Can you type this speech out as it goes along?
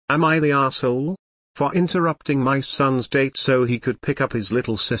Am I the asshole? For interrupting my son's date so he could pick up his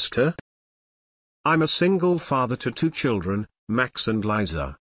little sister? I'm a single father to 2 children, Max and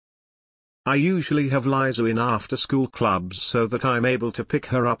Liza. I usually have Liza in after-school clubs so that I'm able to pick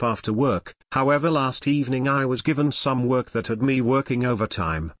her up after work. However, last evening I was given some work that had me working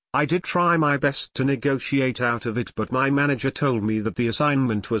overtime. I did try my best to negotiate out of it, but my manager told me that the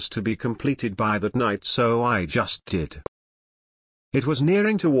assignment was to be completed by that night, so I just did. It was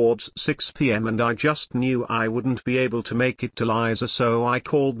nearing towards 6 p.m. and I just knew I wouldn't be able to make it to Liza, so I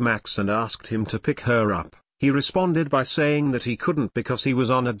called Max and asked him to pick her up. He responded by saying that he couldn't because he was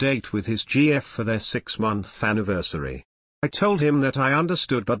on a date with his GF for their 6-month anniversary. I told him that I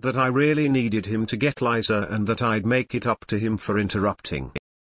understood, but that I really needed him to get Liza and that I'd make it up to him for interrupting.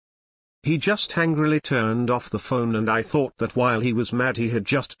 He just angrily turned off the phone, and I thought that while he was mad he had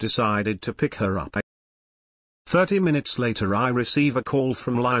just decided to pick her up. 30 minutes later I receive a call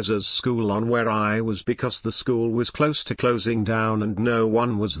from Liza's school on where I was because the school was close to closing down and no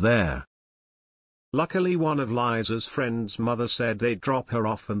one was there. Luckily one of Liza's friends' mother said they'd drop her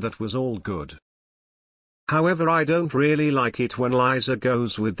off and that was all good. However, I don't really like it when Liza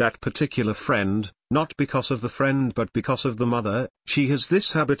goes with that particular friend, not because of the friend but because of the mother. She has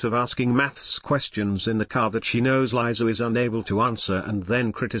this habit of asking maths questions in the car that she knows Liza is unable to answer and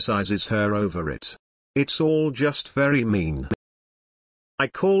then criticizes her over it. It's all just very mean. I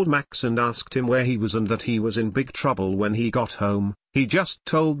called Max and asked him where he was and that he was in big trouble when he got home. He just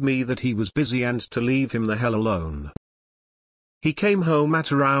told me that he was busy and to leave him the hell alone. He came home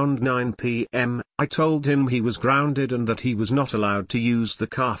at around 9 p.m. I told him he was grounded and that he was not allowed to use the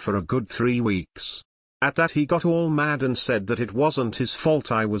car for a good 3 weeks. At that he got all mad and said that it wasn't his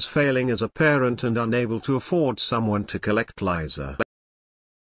fault I was failing as a parent and unable to afford someone to collect Liza.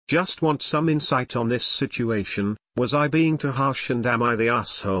 Just want some insight on this situation. Was I being too harsh and am I the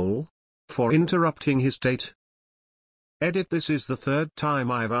asshole for interrupting his date? Edit: This is the 3rd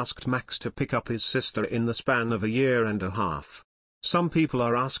time I've asked Max to pick up his sister in the span of a year and a half. Some people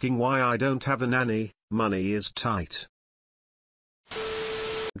are asking why I don't have a nanny. Money is tight.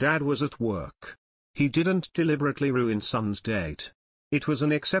 Dad was at work. He didn't deliberately ruin son's date. It was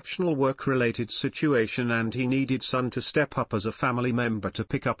an exceptional work-related situation and he needed son to step up as a family member to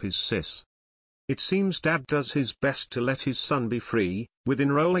pick up his sis. It seems Dad does his best to let his son be free, with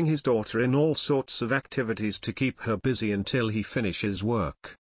enrolling his daughter in all sorts of activities to keep her busy until he finishes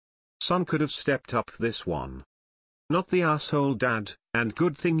work. Son could have stepped up this one. Not the asshole dad, and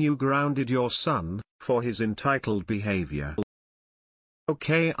good thing you grounded your son, for his entitled behavior.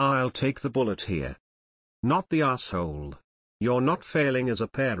 Okay, I'll take the bullet here. Not the asshole. You're not failing as a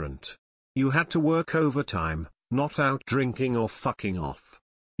parent. You had to work overtime, not out drinking or fucking off.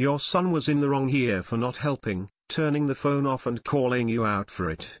 Your son was in the wrong here for not helping, turning the phone off and calling you out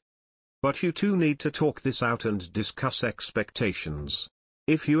for it. But you two need to talk this out and discuss expectations.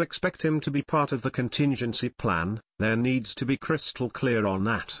 If you expect him to be part of the contingency plan, there needs to be crystal clear on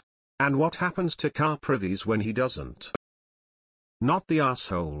that. And what happens to car privies when he doesn't? Not the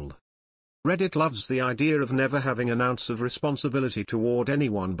asshole. Reddit loves the idea of never having an ounce of responsibility toward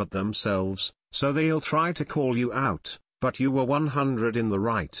anyone but themselves, so they'll try to call you out, but you were 100 in the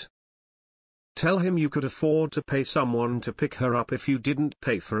right. Tell him you could afford to pay someone to pick her up if you didn't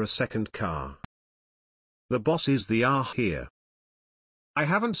pay for a second car. The boss is the here. I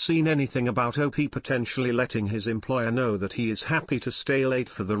haven't seen anything about OP potentially letting his employer know that he is happy to stay late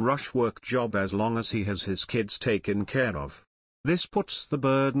for the rush work job as long as he has his kids taken care of. This puts the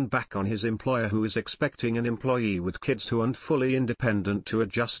burden back on his employer, who is expecting an employee with kids who aren't fully independent to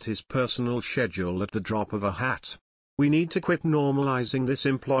adjust his personal schedule at the drop of a hat. We need to quit normalizing this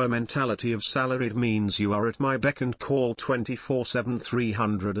employer mentality of salaried means you are at my beck and call 24/7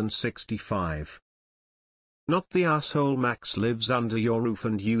 365. Not the asshole Max lives under your roof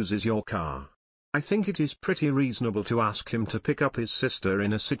and uses your car. I think it is pretty reasonable to ask him to pick up his sister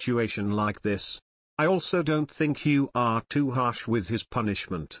in a situation like this. I also don't think you are too harsh with his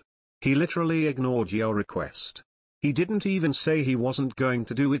punishment. He literally ignored your request. He didn't even say he wasn't going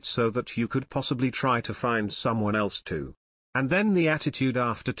to do it so that you could possibly try to find someone else to. And then the attitude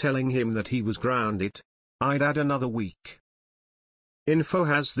after telling him that he was grounded. I'd add another week. Info: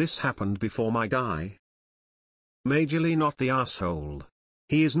 Has this happened before, my guy? Majorly not the asshole.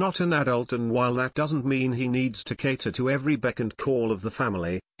 He is not an adult, and while that doesn't mean he needs to cater to every beck and call of the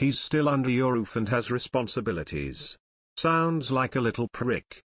family, he's still under your roof and has responsibilities. Sounds like a little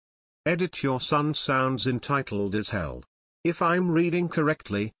prick. Edit: Your son sounds entitled as hell. If I'm reading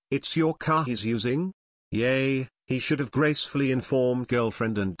correctly, it's your car he's using? Yay, he should have gracefully informed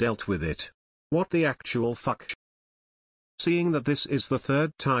girlfriend and dealt with it. What the actual fuck? Seeing that this is the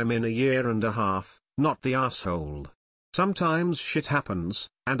third time in a year and a half, not the asshole. Sometimes shit happens,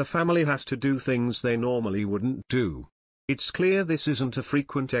 and a family has to do things they normally wouldn't do. It's clear this isn't a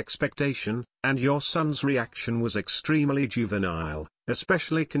frequent expectation, and your son's reaction was extremely juvenile,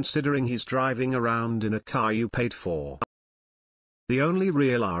 especially considering he's driving around in a car you paid for. The only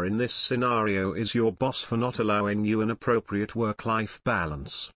real R in this scenario is your boss for not allowing you an appropriate work-life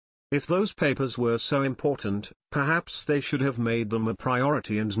balance. If those papers were so important, perhaps they should have made them a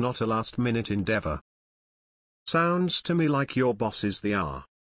priority and not a last-minute endeavor. Sounds to me like your boss is the R.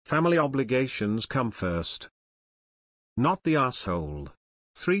 Family obligations come first. Not the asshole.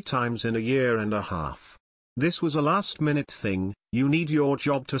 3 times in a year and a half. This was a last-minute thing, you need your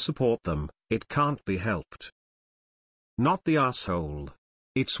job to support them, it can't be helped. Not the asshole.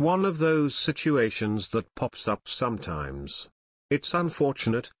 It's one of those situations that pops up sometimes. It's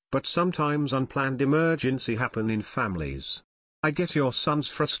unfortunate, but sometimes unplanned emergency happen in families. I get your son's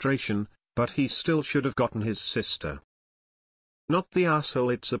frustration, but he still should have gotten his sister. Not the asshole.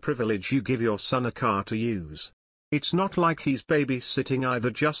 It's a privilege you give your son a car to use. It's not like he's babysitting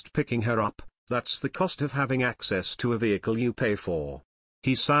either, just picking her up. That's the cost of having access to a vehicle you pay for.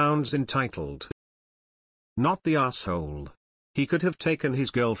 He sounds entitled. Not the asshole. He could have taken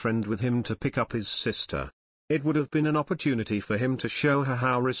his girlfriend with him to pick up his sister. It would have been an opportunity for him to show her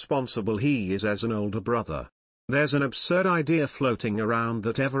how responsible he is as an older brother. There's an absurd idea floating around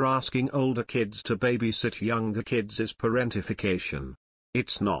that ever asking older kids to babysit younger kids is parentification.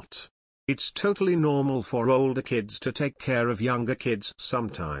 It's not. It's totally normal for older kids to take care of younger kids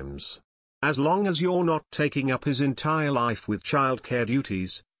sometimes. As long as you're not taking up his entire life with childcare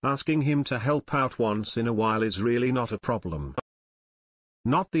duties, asking him to help out once in a while is really not a problem.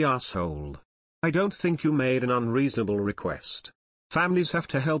 Not the asshole. I don't think you made an unreasonable request. Families have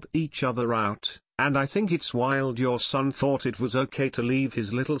to help each other out, and I think it's wild your son thought it was okay to leave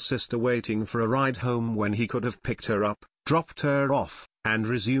his little sister waiting for a ride home when he could have picked her up, dropped her off, and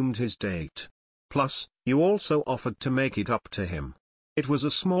resumed his date. Plus, you also offered to make it up to him. It was a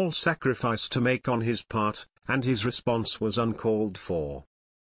small sacrifice to make on his part, and his response was uncalled for.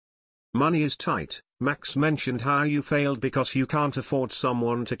 Money is tight. Max mentioned how you failed because you can't afford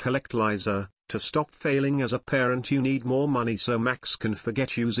someone to collect Liza. To stop failing as a parent you need more money so Max can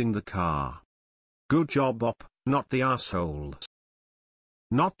forget using the car. Good job op, not the asshole.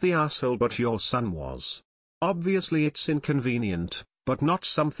 Not the asshole, but your son was. Obviously it's inconvenient, but not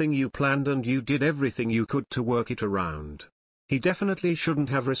something you planned, and you did everything you could to work it around. He definitely shouldn't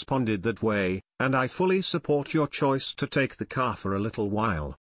have responded that way, and I fully support your choice to take the car for a little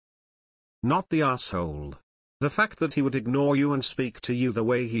while. Not the asshole. The fact that he would ignore you and speak to you the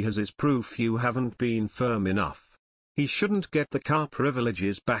way he has is proof you haven't been firm enough. He shouldn't get the car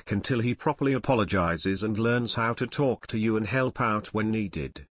privileges back until he properly apologizes and learns how to talk to you and help out when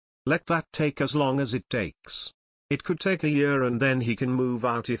needed. Let that take as long as it takes. It could take a year and then he can move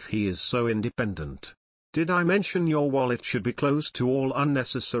out if he is so independent. Did I mention your wallet should be closed to all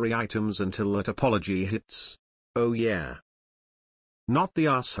unnecessary items until that apology hits? Oh yeah. Not the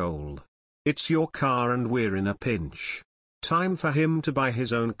asshole. It's your car and we're in a pinch. Time for him to buy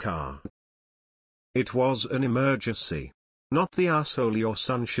his own car. It was an emergency. Not the asshole. Your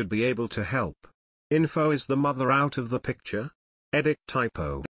son should be able to help. Info is the mother out of the picture? Edit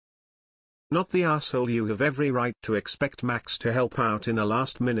typo. Not the asshole. You have every right to expect Max to help out in a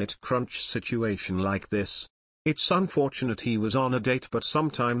last-minute crunch situation like this. It's unfortunate he was on a date, but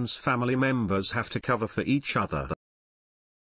sometimes family members have to cover for each other.